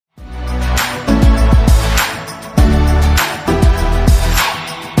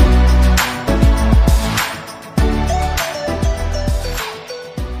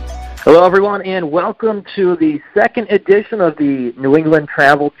Hello, everyone, and welcome to the second edition of the New England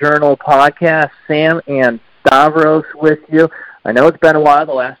Travel Journal podcast. Sam and Stavros with you. I know it's been a while.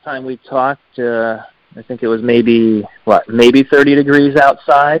 The last time we talked, I think it was maybe 30 degrees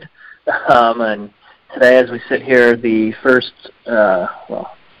outside. And today, as we sit here, the first,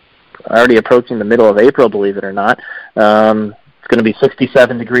 already approaching the middle of April, believe it or not. It's going to be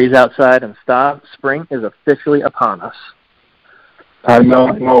 67 degrees outside, and spring is officially upon us. I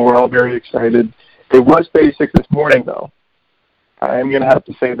know, we're all very excited. It was 36 this morning, though. I'm going to have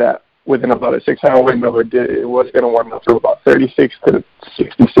to say that within about a 6-hour window, it was going to warm up to about 36 to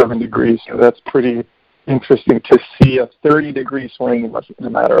 67 degrees, so that's pretty interesting to see a 30-degree swing in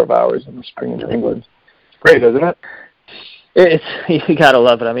a matter of hours in the spring in New England. It's great, isn't it? You got to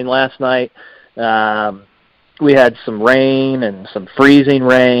love it. I mean, last night we had some rain and some freezing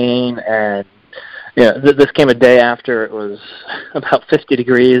rain, and this came a day after it was about 50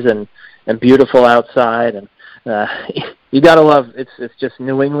 degrees and beautiful outside, and you gotta love it's just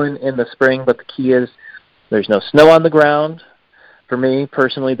New England in the spring. But the key is there's no snow on the ground. For me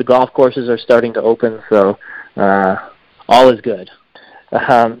personally, the golf courses are starting to open, so all is good.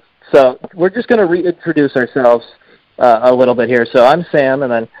 So we're just going to reintroduce ourselves a little bit here. So I'm Sam,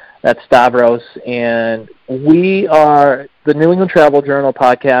 and then that's Stavros, and we are the New England Travel Journal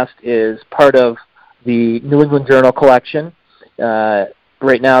podcast is part of the New England Journal collection.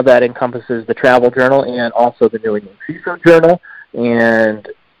 Right now that encompasses the Travel Journal and also the New England Seafood Journal. And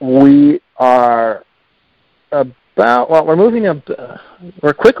we are we're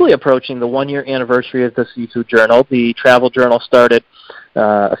quickly approaching the 1-year anniversary of the Seafood Journal. The Travel Journal started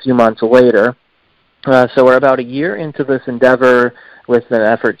a few months later. So we're about a year into this endeavor with an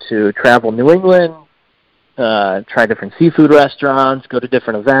effort to travel New England, try different seafood restaurants, go to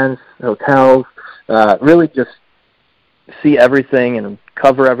different events, hotels, really just see everything and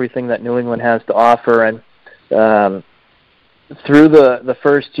cover everything that New England has to offer. And through the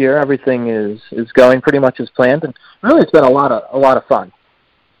first year, everything is going pretty much as planned, and really it's been a lot of fun.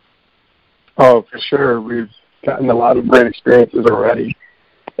 Oh, for sure. We've gotten a lot of great experiences already,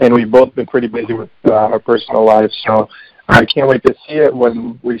 and we've both been pretty busy with our personal lives, so I can't wait to see it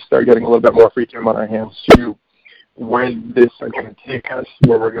when we start getting a little bit more free time on our hands to where this is going to take us,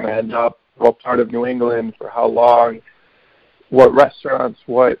 where we're going to end up, what part of New England, for how long, what restaurants,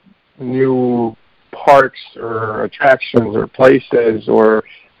 what new parks or attractions or places or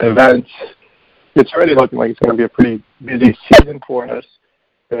events. It's already looking like it's going to be a pretty busy season for us,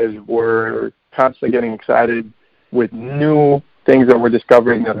 as we're constantly getting excited with new things that we're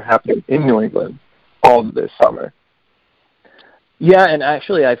discovering that are happening in New England all this summer. Yeah, and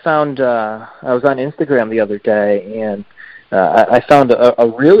actually I found, I was on Instagram the other day, and I found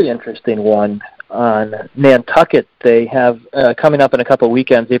a really interesting one on Nantucket. They have, coming up in a couple of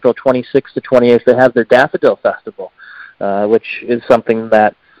weekends, April 26th to 28th, they have their Daffodil Festival, which is something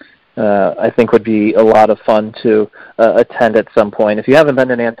that I think would be a lot of fun to attend at some point. If you haven't been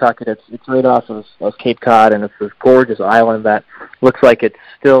to Nantucket, it's right off of Cape Cod, and it's this gorgeous island that looks like it's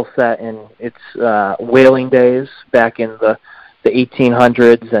still set in its whaling days back in the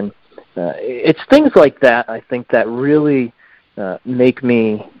 1800s, and it's things like that, I think, that really make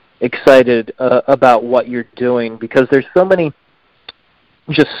me excited about what you're doing, because there's so many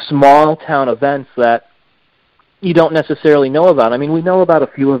just small town events that you don't necessarily know about. I mean, we know about a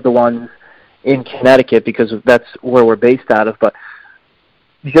few of the ones in Connecticut because that's where we're based out of, but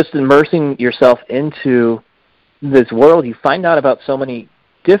just immersing yourself into this world, you find out about so many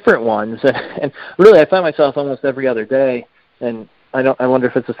different ones, and really I find myself almost every other day, and I wonder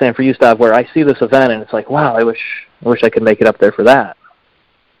if it's the same for you, Stav, where I see this event and it's like, wow, I wish I could make it up there for that.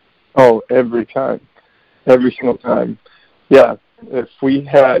 Oh, every time. Every single time. Yeah, if we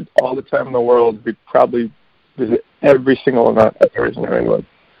had all the time in the world, we'd probably visit every single event that there is in New England.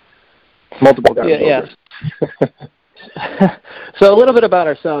 Multiple times over. Yeah. So a little bit about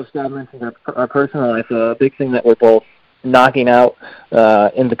ourselves. Stav mentioned our personal life. A big thing that we're both knocking out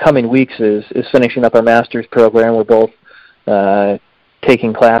in the coming weeks is finishing up our master's program. We're both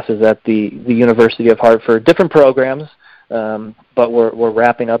taking classes at the University of Hartford, different programs, but we're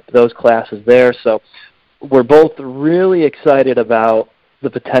wrapping up those classes there. So we're both really excited about the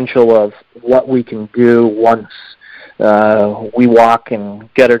potential of what we can do once we walk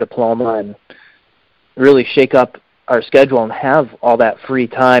and get our diploma and really shake up our schedule and have all that free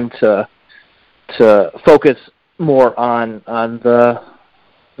time to focus more on the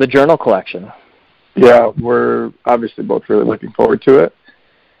journal collection. Yeah, we're obviously both really looking forward to it.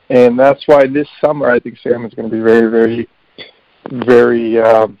 And that's why this summer I think Sam is going to be very, very, very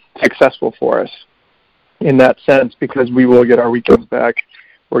successful for us in that sense, because we will get our weekends back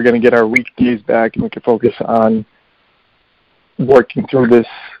we're going to get our weekdays back and we can focus on working through this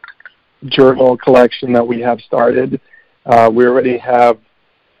journal collection that we have started. We already have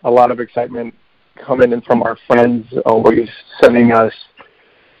a lot of excitement coming in from our friends, always sending us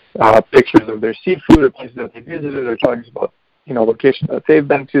pictures of their seafood or places that they visited, or talking about locations that they've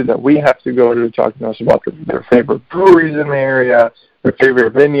been to that we have to go to, talking to us about their favorite breweries in the area, their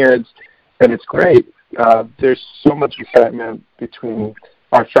favorite vineyards, and it's great. There's so much excitement between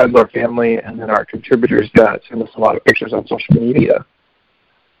our friends, our family, and then our contributors that send us a lot of pictures on social media.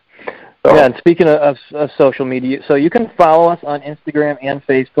 So, yeah, and speaking of social media, so you can follow us on Instagram and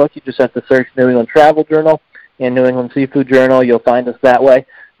Facebook. You just have to search New England Travel Journal and New England Seafood Journal. You'll find us that way.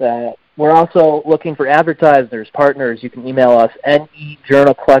 We're also looking for advertisers, partners. You can email us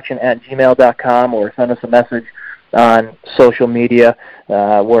nejournalcollection@gmail.com or send us a message on social media.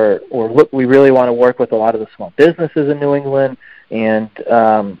 We really want to work with a lot of the small businesses in New England and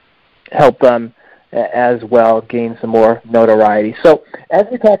help them as well gain some more notoriety. So as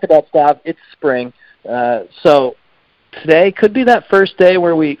we talked about, Stav, it's spring. So today could be that first day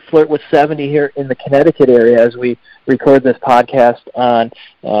where we flirt with 70 here in the Connecticut area as we record this podcast on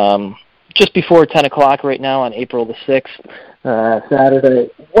just before 10 o'clock right now on April the 6th, Saturday.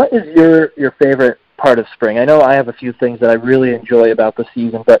 What is your favorite part of spring? I know I have a few things that I really enjoy about the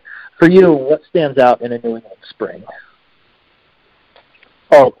season, but for you, what stands out in a New England spring?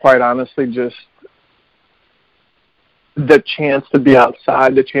 Oh, quite honestly, just the chance to be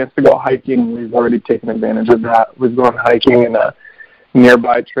outside, the chance to go hiking. We've already taken advantage of that. We've gone hiking in a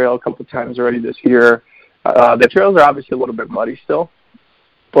nearby trail a couple times already this year. The trails are obviously a little bit muddy still,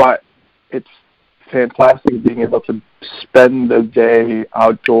 but it's fantastic being able to spend the day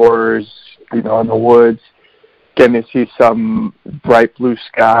outdoors, in the woods, getting to see some bright blue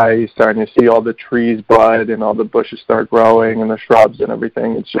sky, starting to see all the trees bud and all the bushes start growing and the shrubs and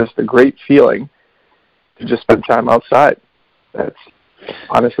everything. It's just a great feeling to just spend time outside. That's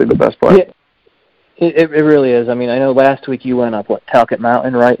honestly the best part. Yeah, it really is. I mean, I know last week you went up, Talcott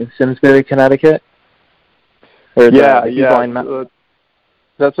Mountain, right, in Simsbury, Connecticut? Yeah.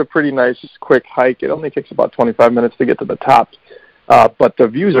 That's a pretty nice, quick hike. It only takes about 25 minutes to get to the top. But the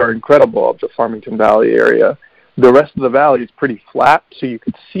views are incredible of the Farmington Valley area. The rest of the valley is pretty flat, so you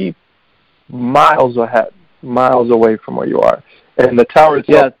could see miles ahead, miles away from where you are. And the tower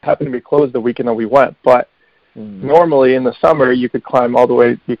itself happened to be closed the weekend that we went. But normally in the summer, you could climb all the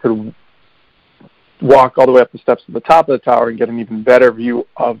way, you could walk all the way up the steps to the top of the tower and get an even better view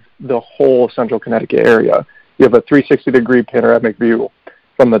of the whole central Connecticut area. You have a 360-degree panoramic view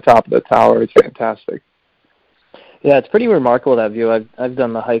from the top of the tower. It's fantastic. Yeah, it's pretty remarkable, that view. I've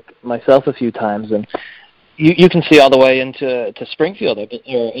done the hike myself a few times, and you can see all the way into Springfield, or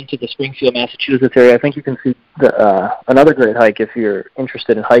into the Springfield, Massachusetts area. I think you can see another great hike if you're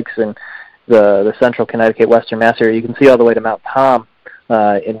interested in hikes in the central Connecticut, Western Mass area. You can see all the way to Mount Tom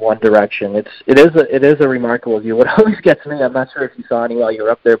in one direction. It is a remarkable view. What always gets me, I'm not sure if you saw any while you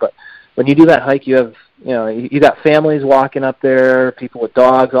were up there, but when you do that hike, you have you got families walking up there, people with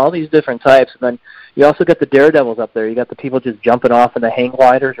dogs, all these different types, and then you also get the daredevils up there. You got the people just jumping off in the hang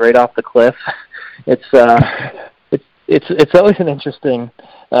gliders right off the cliff. It's always an interesting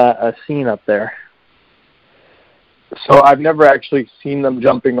scene up there. So I've never actually seen them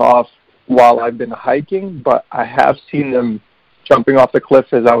jumping off while I've been hiking, but I have seen them jumping off the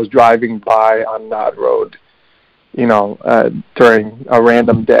cliff as I was driving by on Nod Road. During a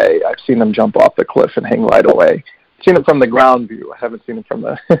random day, I've seen them jump off the cliff and hang right away. I've seen it from the ground view. I haven't seen it from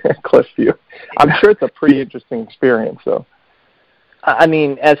the cliff view. I'm sure it's a pretty interesting experience, though. I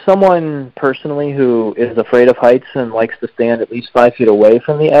mean, as someone personally who is afraid of heights and likes to stand at least 5 feet away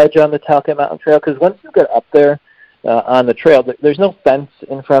from the edge on the Talcott Mountain Trail, because once you get up there on the trail, there's no fence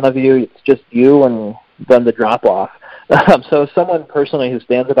in front of you. It's just you and then the drop-off. So someone personally who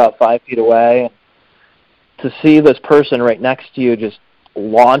stands about 5 feet away, to see this person right next to you just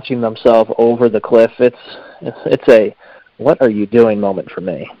launching themselves over the cliff, it's a what are you doing moment for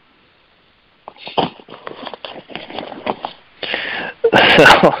me.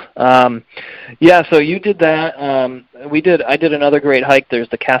 So you did that. I did another great hike. There's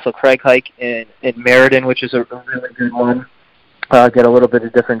the Castle Craig hike in Meriden, which is a really good one. Get a little bit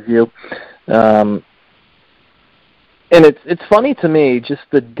of different view. And it's funny to me just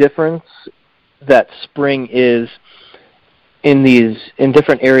the difference that spring is in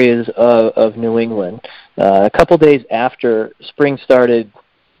different areas of New England. A couple days after spring started,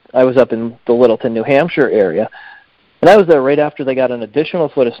 I was up in the Littleton, New Hampshire area, and I was there right after they got an additional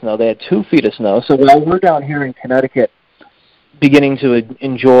foot of snow. They had 2 feet of snow. So while we're down here in Connecticut beginning to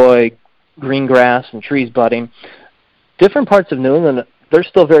enjoy green grass and trees budding, different parts of New England they're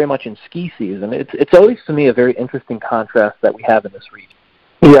still very much in ski season. It's always, to me, a very interesting contrast that we have in this region.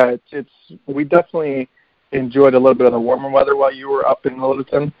 Yeah, we definitely enjoyed a little bit of the warmer weather while you were up in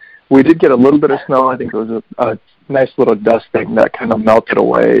Littleton. We did get a little bit of snow. I think it was a nice little dusting that kind of melted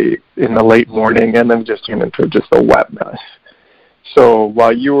away in the late morning and then just turned into just a wet mess. So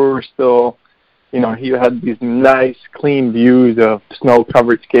while you were still, you had these nice, clean views of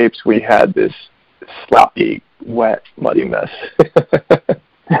snow-covered scapes, we had this sloppy, wet, muddy mess.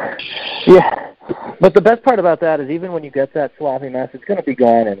 Yeah. But the best part about that is even when you get that sloppy mess, it's going to be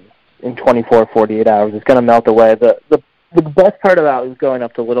gone in 24, 48 hours. It's going to melt away. The best part about it going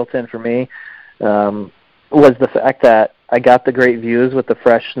up to Littleton for me was the fact that I got the great views with the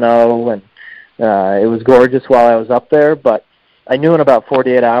fresh snow, and it was gorgeous while I was up there, but I knew in about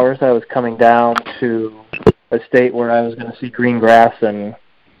 48 hours I was coming down to a state where I was going to see green grass, and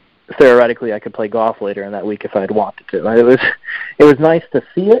theoretically I could play golf later in that week if I'd wanted to. It was nice to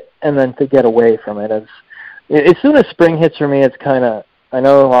see it and then to get away from it. As soon as spring hits for me, it's kind of, I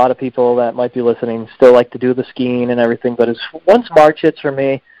know a lot of people that might be listening still like to do the skiing and everything, but once March hits for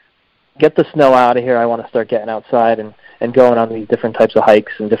me, get the snow out of here, I want to start getting outside and going on these different types of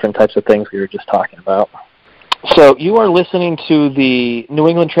hikes and different types of things we were just talking about. So you are listening to the New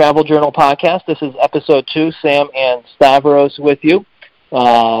England Travel Journal podcast. This is episode 2, Sam and Stavros with you.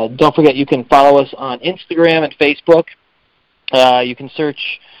 Don't forget you can follow us on Instagram and Facebook. You can search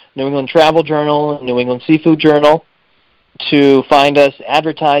New England Travel Journal, New England Seafood Journal to find us,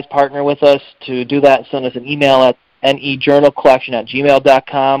 advertise, partner with us. To do that, send us an email at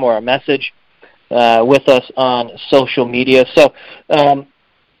nejournalcollection@gmail.com or a message with us on social media. So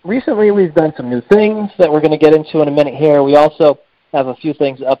recently we've done some new things that we're going to get into in a minute here. We also have a few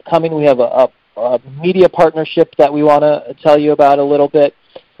things upcoming. We have a media partnership that we want to tell you about a little bit,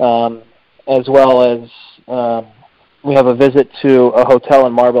 as well as we have a visit to a hotel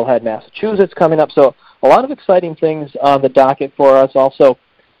in Marblehead, Massachusetts coming up. So a lot of exciting things on the docket for us. Also,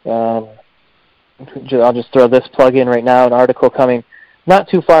 I'll just throw this plug in right now, an article coming not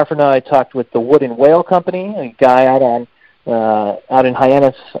too far from now. I talked with the Wood and Whale Company, a guy out in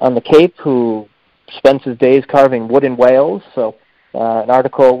Hyannis on the Cape who spends his days carving wooden whales. So an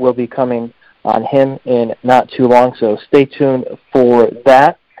article will be coming on him in not too long, so stay tuned for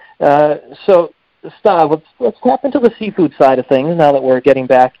that. So, Stav, let's tap into the seafood side of things now that we're getting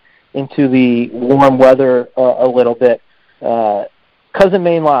back into the warm weather a little bit. Cousin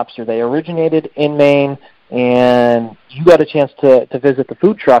Maine Lobster, they originated in Maine, and you got a chance to visit the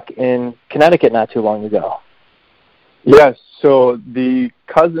food truck in Connecticut not too long ago. Yes, so the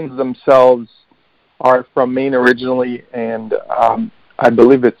cousins themselves are from Maine originally, and I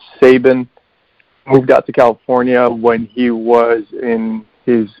believe it's Sabin moved out to California when he was in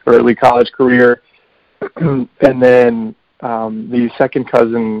his early college career. And then the second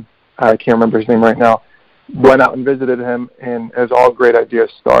cousin, I can't remember his name right now, went out and visited him, and as all great ideas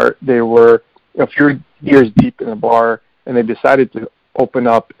start, they were a few years deep in a bar, and they decided to open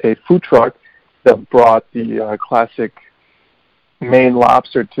up a food truck that brought the classic Maine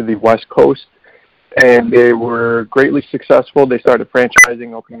lobster to the West Coast, and they were greatly successful. They started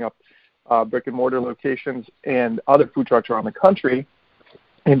franchising, opening up brick-and-mortar locations and other food trucks around the country.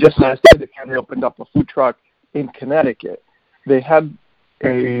 And just last year, they finally opened up a food truck in Connecticut. They had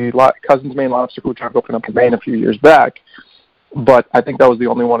a Cousins Maine Lobster food truck open up in Maine a few years back, but I think that was the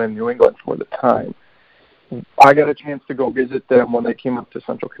only one in New England for the time. I got a chance to go visit them when they came up to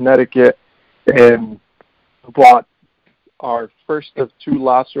Central Connecticut and bought our first of 2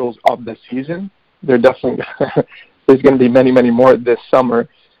 lobster rolls of the season. They're definitely there's going to be many, many more this summer,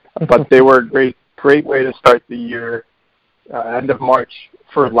 but they were a great way to start the year. End of March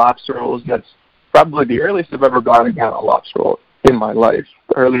for lobster rolls. That's probably the earliest I've ever gone and got a lobster roll in my life.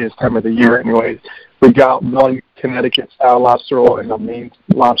 Earliest time of the year, anyways. We got one Connecticut-style lobster roll and a Maine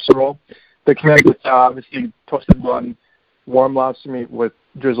lobster roll. The Connecticut-style, obviously, toasted bun, warm lobster meat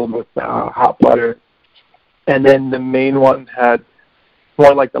drizzled with hot butter. And then the Maine one had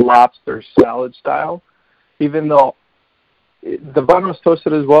more like the lobster salad style. Even though the bun was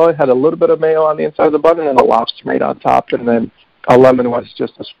toasted as well, it had a little bit of mayo on the inside of the bun and then a lobster meat on top. And then a lemon was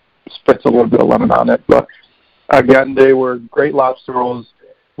just to spritz a little bit of lemon on it. But again, they were great lobster rolls.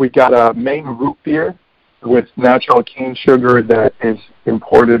 We got a Maine root beer with natural cane sugar that is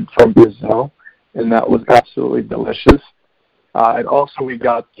imported from Brazil, and that was absolutely delicious. And also we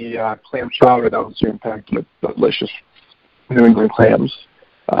got the clam chowder that was jam-packed with delicious New England clams.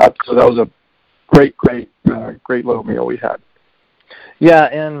 So that was a great little meal we had. Yeah,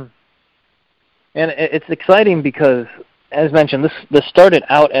 and it's exciting because, as mentioned, this started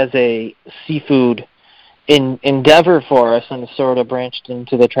out as a seafood endeavor for us, and sort of branched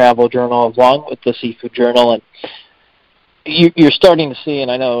into the Travel Journal along with the Seafood Journal. And you're starting to see, and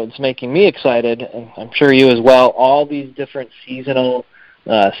I know it's making me excited, and I'm sure you as well, all these different seasonal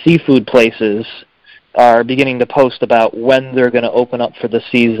seafood places are beginning to post about when they're going to open up for the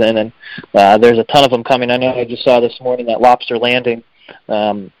season, and there's a ton of them coming. I know I just saw this morning that Lobster Landing,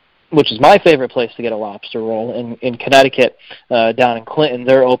 which is my favorite place to get a lobster roll in Connecticut, down in Clinton.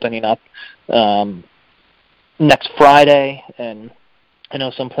 They're opening up next Friday, and I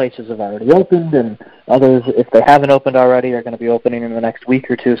know some places have already opened, and others, if they haven't opened already, are going to be opening in the next week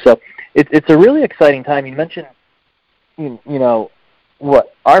or two. So it's a really exciting time. You mentioned, you know,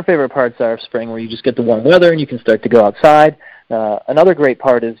 what our favorite parts are of spring, where you just get the warm weather and you can start to go outside. Another great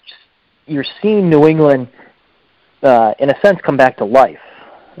part is just, you're seeing New England, in a sense, come back to life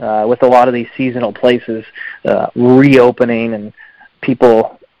with a lot of these seasonal places reopening and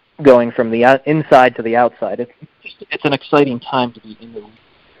people going from the inside to the outside. It's an exciting time to be in the.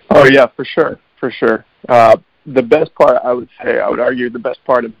 Oh yeah, for sure. The best part, I would argue, the best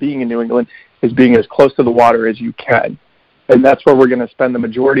part of being in New England is being as close to the water as you can, and that's where we're going to spend the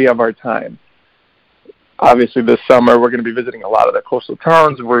majority of our time. Obviously, this summer we're going to be visiting a lot of the coastal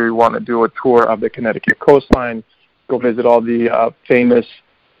towns where we want to do a tour of the Connecticut coastline, go visit all the famous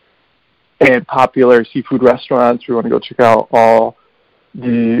and popular seafood restaurants. We want to go check out all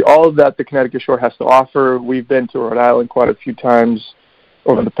that the Connecticut shore has to offer. We've been to Rhode Island quite a few times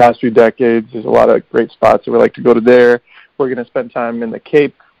over the past few decades. There's a lot of great spots that we like to go to there. We're going to spend time in the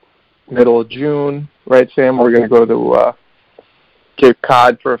Cape, middle of June, right, Sam? We're going to go to Cape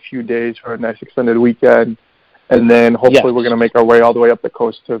Cod for a few days for a nice extended weekend, and then hopefully we're going to make our way all the way up the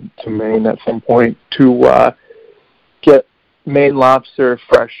coast to Maine at some point to get Maine lobster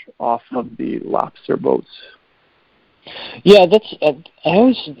fresh off of the lobster boats. Yeah, that's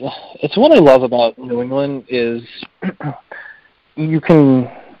it's what I love about New England is you can,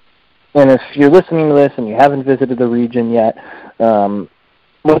 and if you're listening to this and you haven't visited the region yet,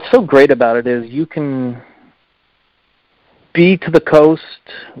 what's so great about it is you can be to the coast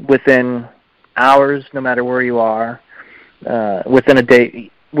within hours, no matter where you are, within a day,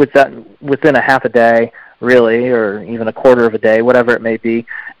 within a half a day, really, or even a quarter of a day, whatever it may be.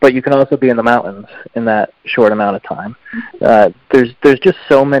 But you can also be in the mountains in that short amount of time. There's just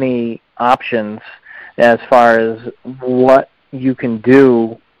so many options as far as what you can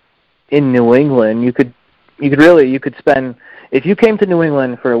do in New England. You could spend, if you came to New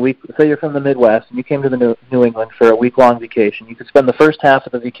England for a week, say you're from the Midwest, and you came to the New England for a week-long vacation, you could spend the first half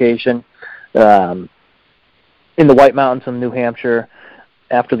of the vacation in the White Mountains of New Hampshire.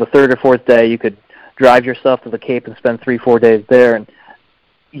 After the third or fourth day, you could drive yourself to the Cape and spend 3-4 days there, and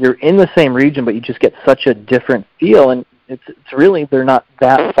you're in the same region, but you just get such a different feel, and it's really, they're not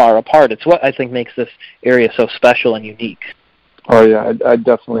that far apart. It's what I think makes this area so special and unique. Oh yeah, I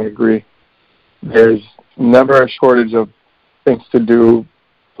definitely agree. There's never a shortage of things to do,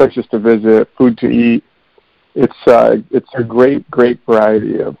 places to visit, food to eat. It's a great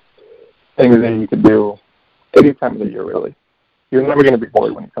variety of things that you can do any time of the year, really. You're never going to be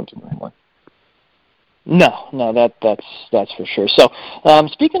bored when you come to New England. No, that's for sure. So,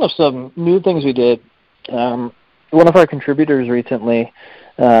 speaking of some new things we did, one of our contributors recently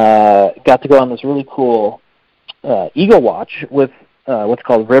got to go on this really cool Eagle Watch with what's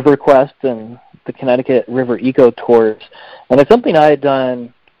called River Quest and the Connecticut River Eco Tours. And it's something I had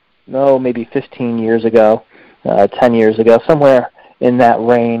done, maybe 15 years ago, 10 years ago, somewhere in that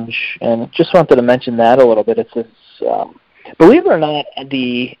range. And just wanted to mention that a little bit. It's this, believe it or not,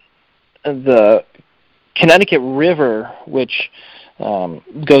 the Connecticut River, which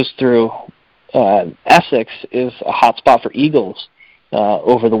goes through Essex, is a hot spot for eagles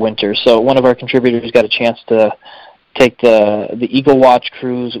over the winter. So one of our contributors got a chance to take the Eagle Watch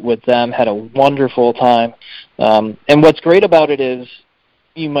cruise with them, had a wonderful time. And what's great about it is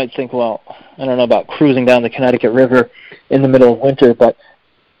you might think, well, I don't know about cruising down the Connecticut River in the middle of winter, but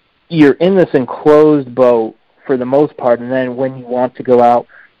you're in this enclosed boat for the most part, and then when you want to go out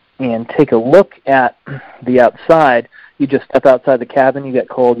and take a look at the outside, you just step outside the cabin, you get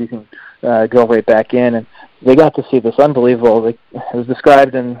cold, you can go right back in. And they got to see this unbelievable, it was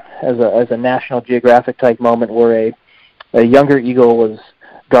described as a National Geographic type moment where a younger eagle was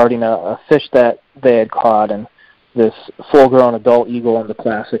guarding a fish that they had caught, and this full-grown adult eagle in the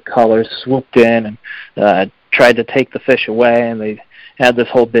classic colors swooped in and tried to take the fish away, and they had this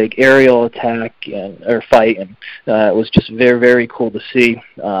whole big aerial attack or fight, and it was just very, very cool to see.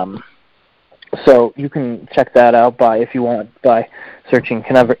 So you can check that out if you want, by searching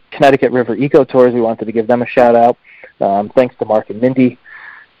Connecticut River Eco Tours. We wanted to give them a shout-out. Thanks to Mark and Mindy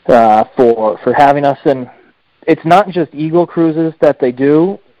for having us. And it's not just Eagle cruises that they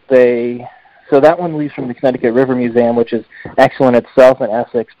do. So that one leaves from the Connecticut River Museum, which is excellent itself in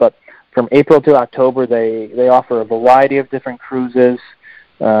Essex. But from April to October, they offer a variety of different cruises.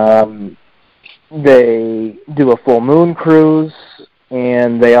 They do a full moon cruise,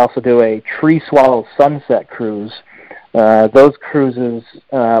 and they also do a Tree Swallow Sunset cruise. Those cruises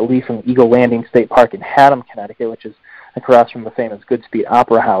leave from Eagle Landing State Park in Haddam, Connecticut, which is across from the famous Goodspeed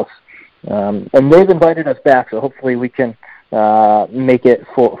Opera House. And they've invited us back, so hopefully we can make it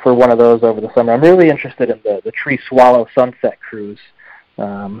for one of those over the summer. I'm really interested in the Tree Swallow Sunset cruise.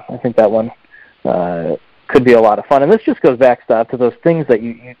 I think that one could be a lot of fun. And this just goes back, Stav, to those things that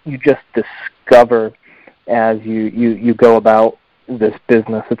you just discover as you go about this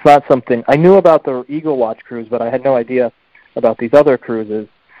business. It's not something I knew about the Eagle Watch cruise, but I had no idea about these other cruises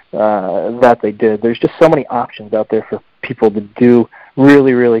that they did. There's just so many options out there for people to do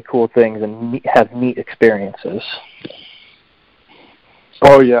really, really cool things and have neat experiences.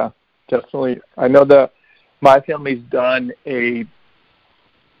 Oh yeah, definitely. I know that my family's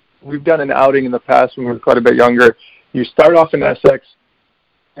we've done an outing in the past when we were quite a bit younger. You start off in Essex,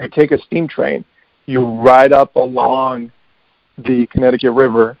 you take a steam train, you ride up along the Connecticut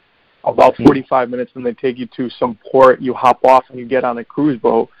River, about 45 minutes, and they take you to some port. You hop off and you get on a cruise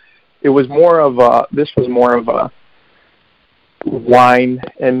boat. This was more of a wine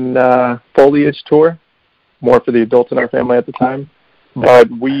and foliage tour, more for the adults in our family at the time. But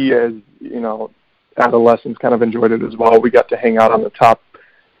we, as adolescents, kind of enjoyed it as well. We got to hang out on the top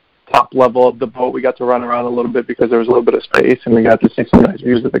level of the boat. We got to run around a little bit because there was a little bit of space, and we got to see some nice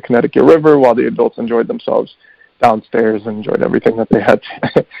views of the Connecticut River while the adults enjoyed themselves downstairs and enjoyed everything that they had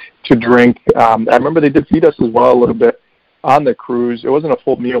to drink. I remember they did feed us as well a little bit on the cruise. It wasn't a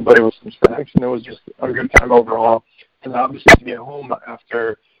full meal, but it was some snacks, and it was just a good time overall. And obviously to get home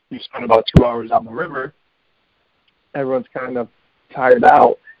after you spend about 2 hours on the river, everyone's kind of tired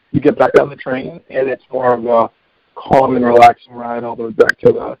out. You get back on the train, and it's more of a calm and relaxing ride all the way back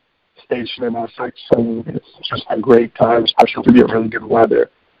to the station in Essex, and it's just a great time, especially to be in really good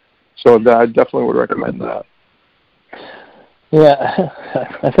weather. So I definitely would recommend that. Yeah,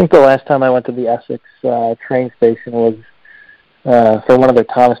 I think the last time I went to the Essex train station was for one of their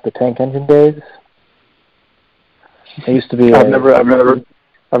Thomas the Tank Engine days. It used to be. I've never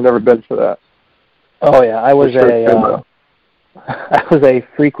been for that. Oh yeah, I was a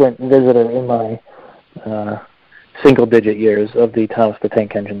frequent visitor in my single-digit years of the Thomas the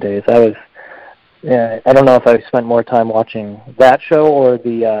Tank Engine days. I don't know if I spent more time watching that show or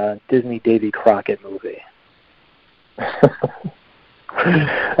the Disney Davy Crockett movie.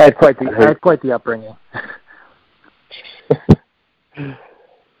 I had quite the upbringing.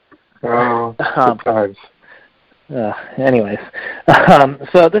 Oh, good times. Anyways,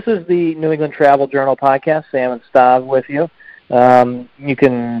 so this is the New England Travel Journal podcast. Sam and Stav with you. You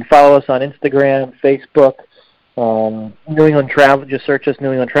can follow us on Instagram, Facebook, New England Travel. Just search us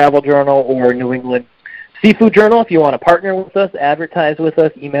New England Travel Journal or New England Seafood Journal. If you want to partner with us, advertise with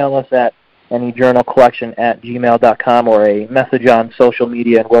us, email us at anyjournalcollection@gmail.com or a message on social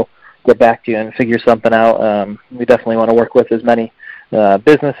media, and we'll get back to you and figure something out. We definitely want to work with as many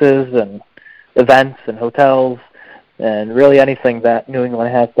businesses and events and hotels and really anything that New England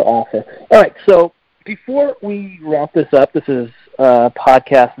has to offer. All right, so before we wrap this up, this is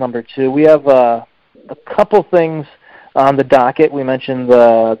podcast number 2. We have a couple things on the docket. We mentioned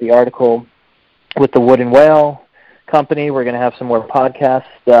the article with the Wood and Whale Company. We're going to have some more podcasts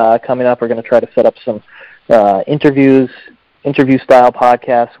coming up. We're going to try to set up some interview-style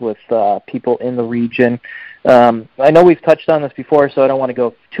podcasts with people in the region. I know we've touched on this before, so I don't want to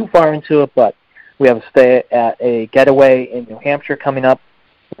go too far into it, but we have a stay at a getaway in New Hampshire coming up.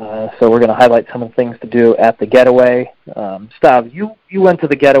 So we're going to highlight some of the things to do at the getaway. Stav, you went to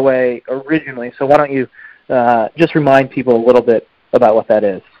the getaway originally, so why don't you just remind people a little bit about what that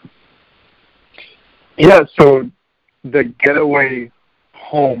is? Yeah, so the Getaway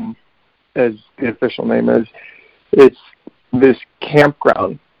Home, as the official name is, it's this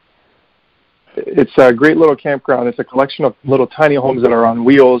campground. It's a great little campground. It's a collection of little tiny homes that are on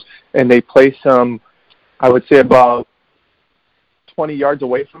wheels, and they place them, I would say, about 20 yards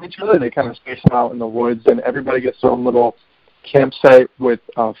away from each other. They kind of space them out in the woods, and everybody gets their own little campsite with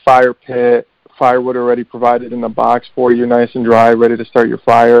a fire pit, firewood already provided in a box for you, nice and dry, ready to start your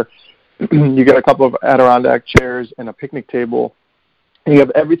fire. You get a couple of Adirondack chairs and a picnic table. And you have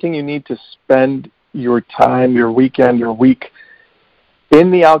everything you need to spend your time, your weekend, your week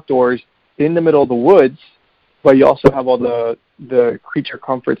in the outdoors, in the middle of the woods, but you also have all the creature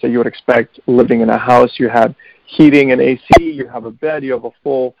comforts that you would expect living in a house. You have heating and AC, you have a bed, you have a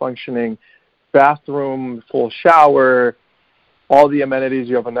full functioning bathroom, full shower, all the amenities.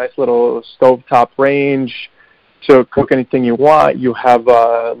 You have a nice little stovetop range to cook anything you want. You have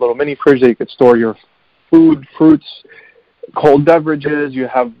a little mini fridge that you could store your food, fruits, cold beverages. You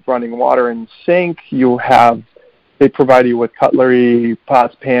have running water and sink. They provide you with cutlery,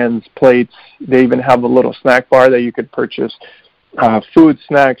 pots, pans, plates. They even have a little snack bar that you could purchase food,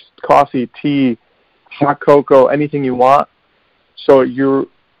 snacks, coffee, tea, hot cocoa, anything you want. So you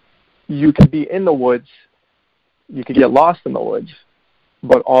could be in the woods. You could get lost in the woods,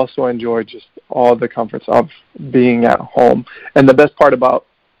 but also enjoy just all the comforts of being at home. And the best part about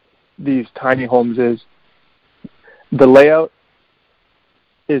these tiny homes is the layout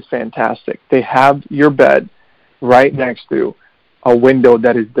is fantastic. They have your bed right next to a window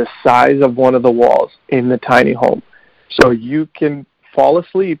that is the size of one of the walls in the tiny home. So you can fall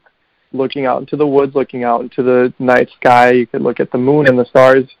asleep looking out into the woods, looking out into the night sky. You can look at the moon and the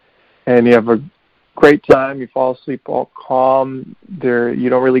stars, and you have a great time. You fall asleep all calm. You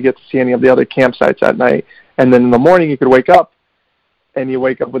don't really get to see any of the other campsites at night. And then in the morning you could wake up, and you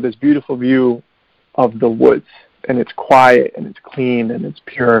wake up with this beautiful view of the woods. And it's quiet, and it's clean, and it's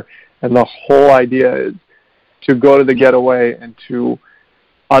pure. And the whole idea is to go to the getaway and to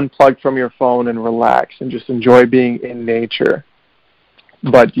unplug from your phone and relax and just enjoy being in nature.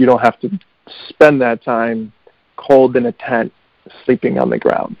 But you don't have to spend that time cold in a tent, sleeping on the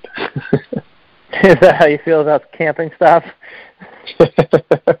ground. Is that how you feel about camping stuff?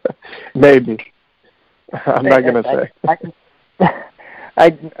 Maybe. I'm not going to say.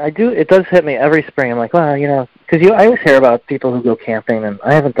 I do. It does hit me every spring. I'm like, well, because I always hear about people who go camping, and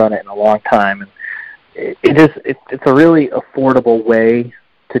I haven't done it in a long time. And it's a really affordable way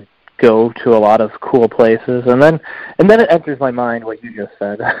to go to a lot of cool places. And then it enters my mind what you just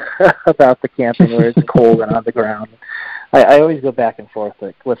said about the camping where it's cold and on the ground. I always go back and forth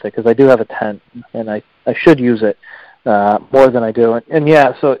with it because I do have a tent, and I should use it more than I do. And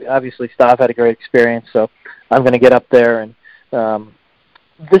yeah, so obviously Stav had a great experience, so I'm going to get up there. And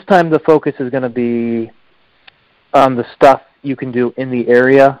this time the focus is going to be on the stuff you can do in the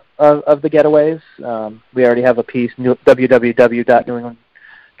area of the getaways. We already have a piece,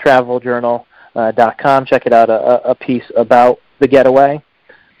 www.newenglandtraveljournal.com. Check it out, a piece about the getaway.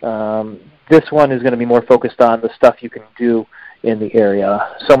 This one is going to be more focused on the stuff you can do in the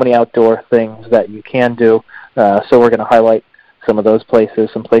area. So many outdoor things that you can do. So we're going to highlight some of those places,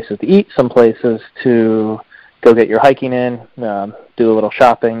 some places to eat, some places to go get your hiking in, do a little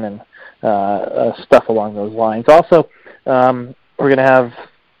shopping, and stuff along those lines. Also, we're going to have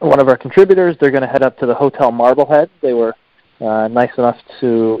one of our contributors. They're going to head up to the Hotel Marblehead. They were nice enough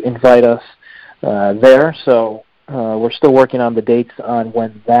to invite us there. So we're still working on the dates on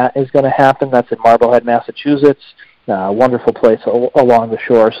when that is going to happen. That's in Marblehead, Massachusetts. Wonderful place along the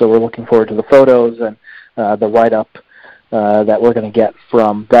shore. So we're looking forward to the photos and the write-up that we're going to get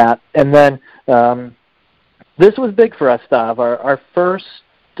from that. And then this was big for us, Stav. Our first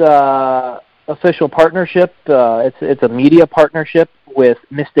official partnership. It's a media partnership with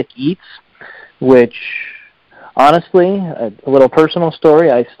Mystic Eats, which, honestly, a little personal story,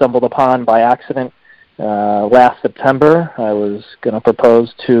 I stumbled upon by accident last September. I was going to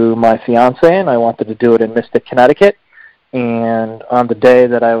propose to my fiancée, and I wanted to do it in Mystic, Connecticut. And on the day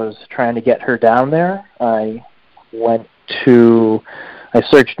that I was trying to get her down there, I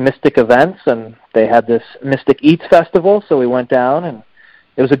searched Mystic events, and they had this Mystic Eats Festival, so we went down, and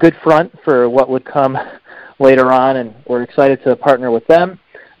it was a good front for what would come later on, and we're excited to partner with them.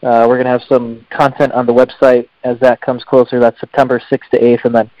 We're going to have some content on the website as that comes closer. That's September 6th to 8th,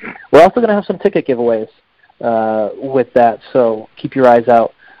 and then we're also going to have some ticket giveaways with that, so keep your eyes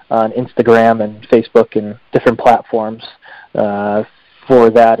out on Instagram and Facebook and different platforms for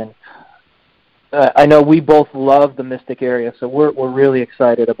that. And I know we both love the Mystic area, so we're really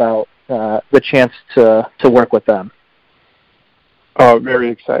excited about the chance to work with them. Oh, very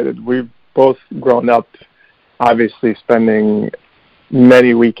excited. We've both grown up, obviously, spending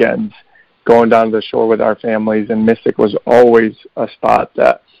many weekends going down to the shore with our families, and Mystic was always a spot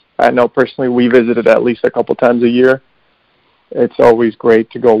that I know personally we visited at least a couple times a year. It's always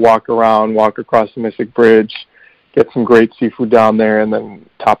great to go walk around, walk across the Mystic Bridge, get some great seafood down there, and then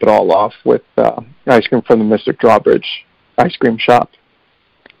top it all off with ice cream from the Mystic Drawbridge ice cream shop.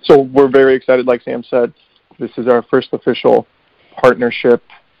 So we're very excited, like Sam said. This is our first official partnership,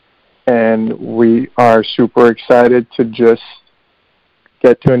 and we are super excited to just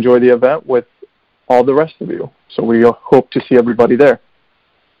get to enjoy the event with all the rest of you. So we hope to see everybody there.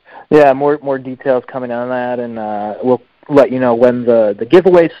 Yeah, more details coming on that, and we'll let you know when the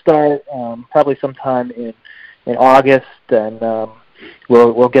giveaways start. Probably sometime in August, and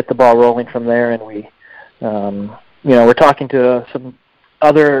we'll get the ball rolling from there. And we, we're talking to some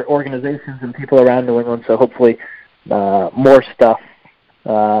other organizations and people around New England, so hopefully more stuff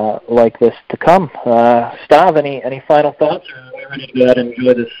like this to come. Stav, any final thoughts? Or are we ready to go out and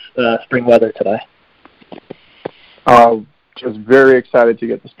enjoy this spring weather today? Just very excited to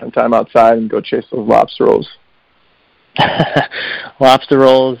get to spend time outside and go chase those lobster rolls. Lobster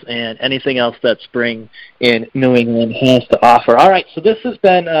rolls and anything else that spring in New England has to offer. All right, so this has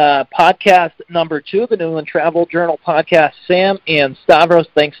been podcast number 2 of the New England Travel Journal podcast. Sam and Stavros,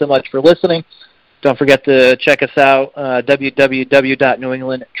 thanks so much for listening. Don't forget to check us out,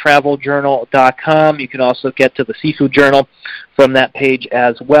 www.newenglandtraveljournal.com. You can also get to the Seafood Journal from that page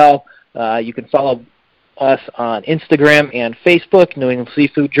as well. You can follow us on Instagram and Facebook, New England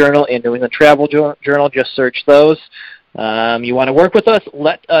Seafood Journal and New England Travel Journal. Just search those. You want to work with us,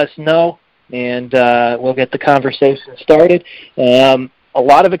 let us know, and we'll get the conversation started. A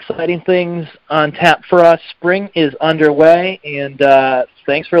lot of exciting things on tap for us. Spring is underway, and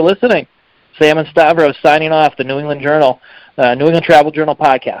thanks for listening. Sam and Stavros signing off, the New England Travel Journal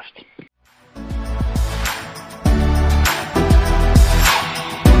podcast.